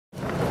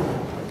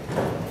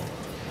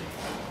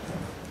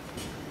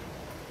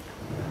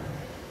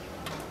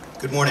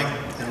Good morning,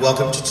 and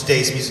welcome to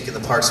today's Music in the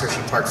Parks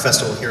Hersheypark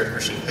Festival here at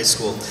Hershey High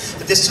School.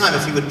 At this time,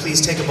 if you would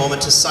please take a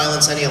moment to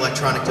silence any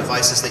electronic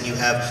devices that you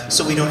have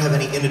so we don't have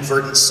any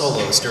inadvertent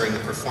solos during the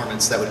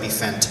performance, that would be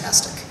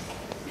fantastic.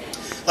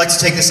 I'd like to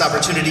take this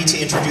opportunity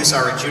to introduce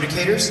our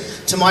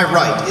adjudicators. To my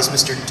right is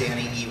Mr.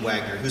 Danny E.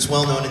 Wagner, who's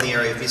well known in the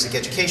area of music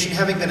education,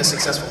 having been a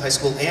successful high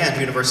school and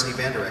university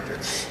band director.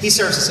 He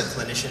serves as a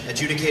clinician,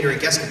 adjudicator, and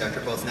guest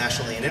conductor both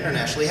nationally and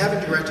internationally, having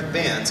directed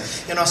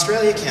bands in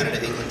Australia,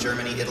 Canada, England,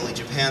 Germany, Italy,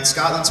 Japan,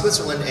 Scotland,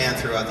 Switzerland, and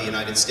throughout the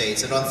United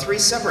States. And on 3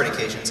 separate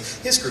occasions,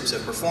 his groups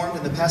have performed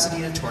in the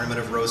Pasadena Tournament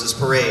of Roses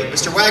Parade.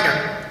 Mr.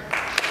 Wagner.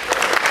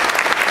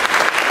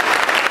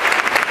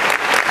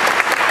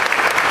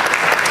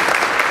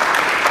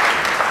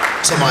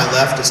 To my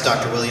left is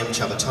Dr. William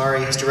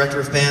Chabatari. He's Director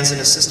of Bands and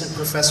Assistant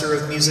Professor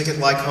of Music at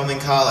Latham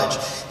College.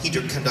 He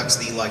conducts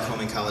the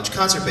Latham College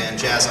Concert Band,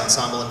 Jazz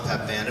Ensemble, and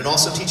Pep Band, and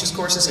also teaches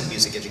courses in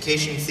music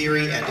education,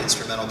 theory, and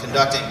instrumental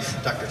conducting.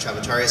 Dr.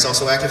 Chabatari is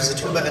also active as a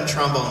tuba and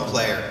trombone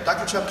player.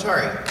 Dr.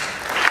 Chabatari.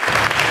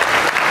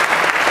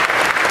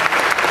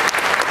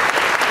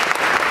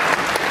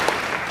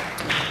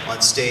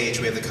 On stage,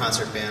 we have the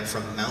concert band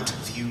from Mount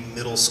View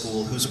Middle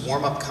School, whose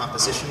warm-up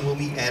composition will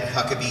be Ed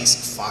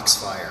Huckaby's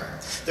Foxfire.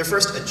 Their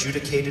first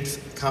adjudicated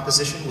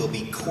composition will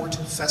be Court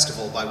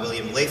Festival by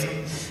William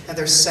Latham, and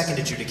their second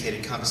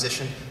adjudicated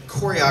composition,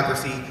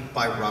 Choreography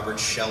by Robert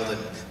Sheldon.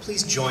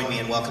 Please join me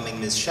in welcoming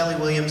Ms. Shelley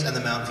Williams and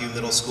the Mount View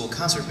Middle School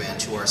Concert Band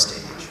to our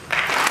stage.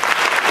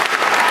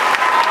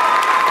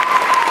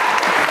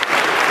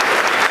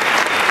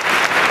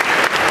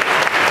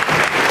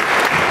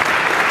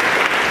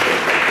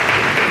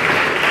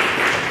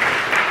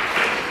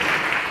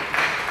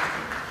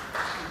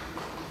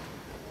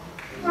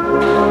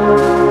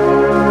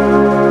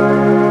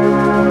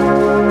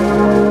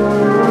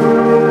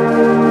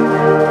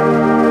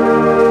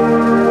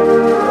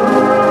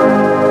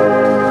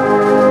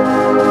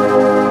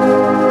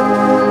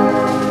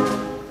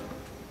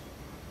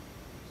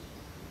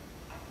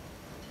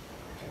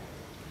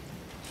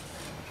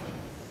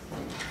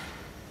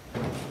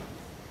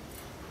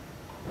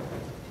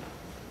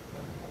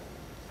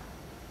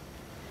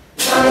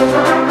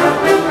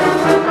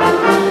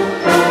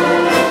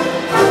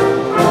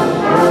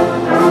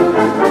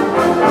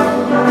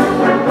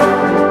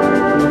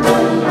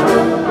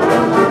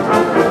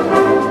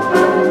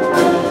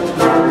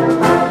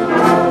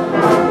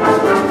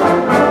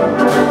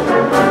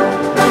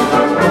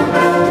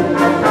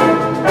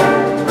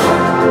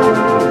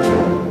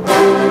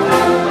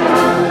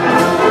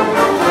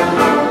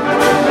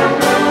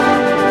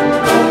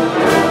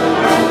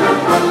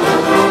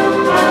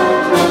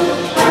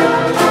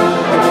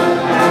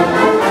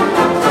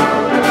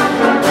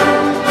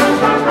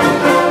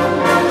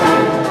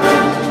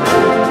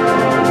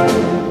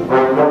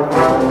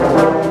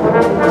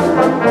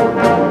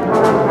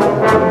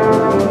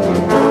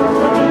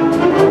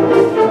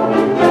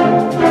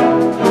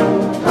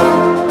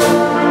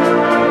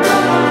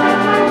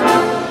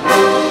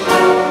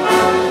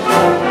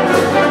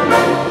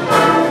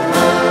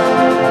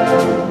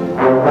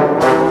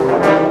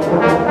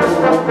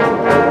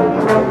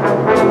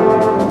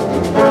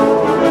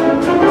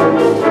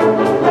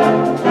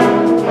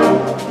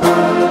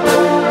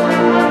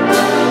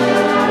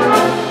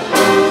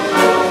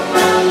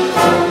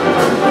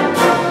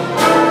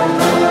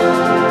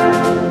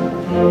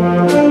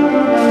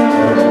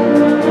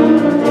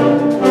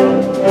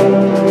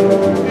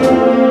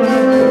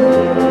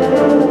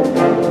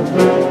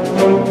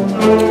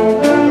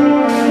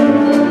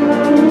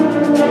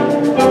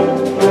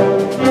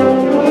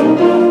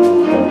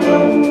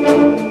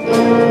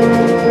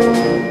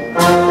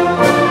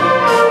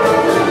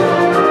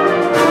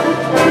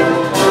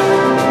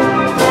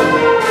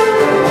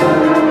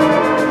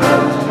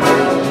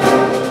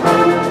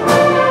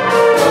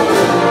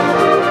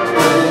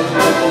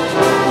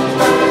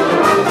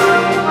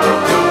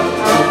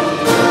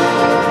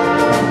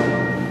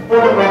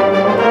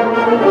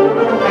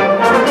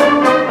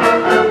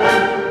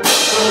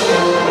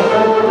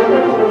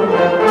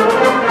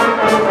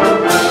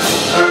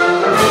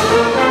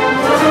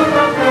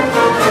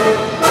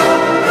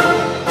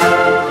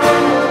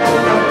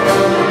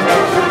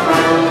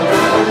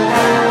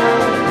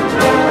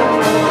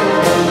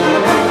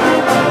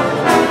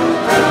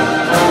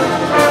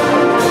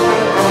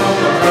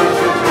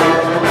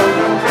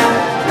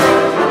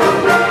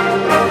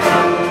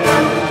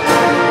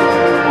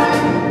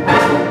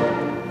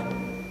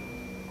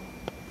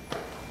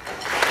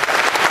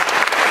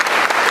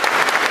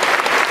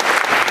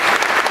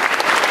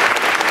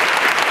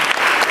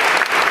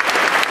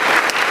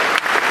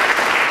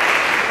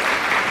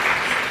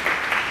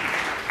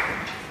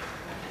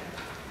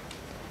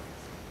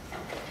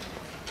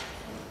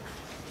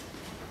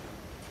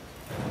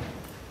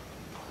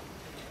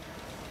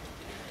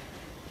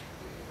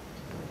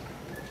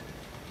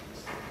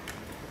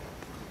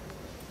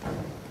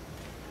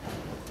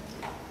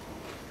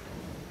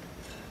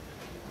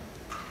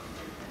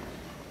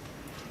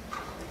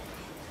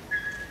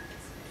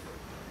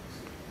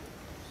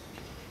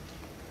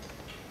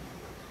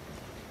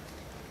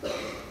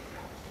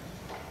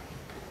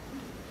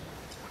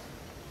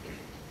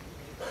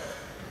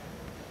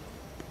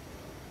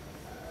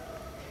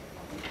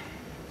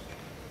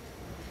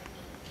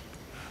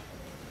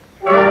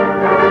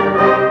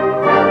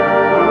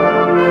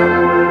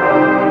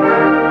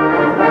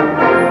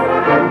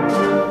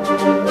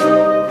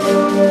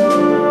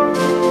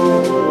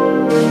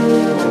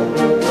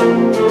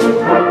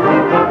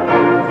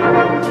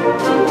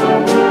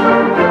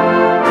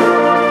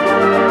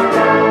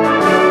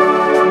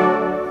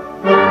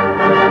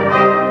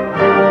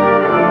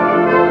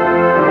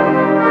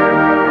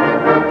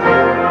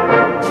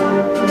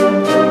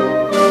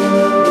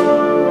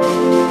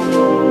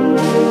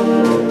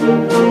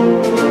 Thank you.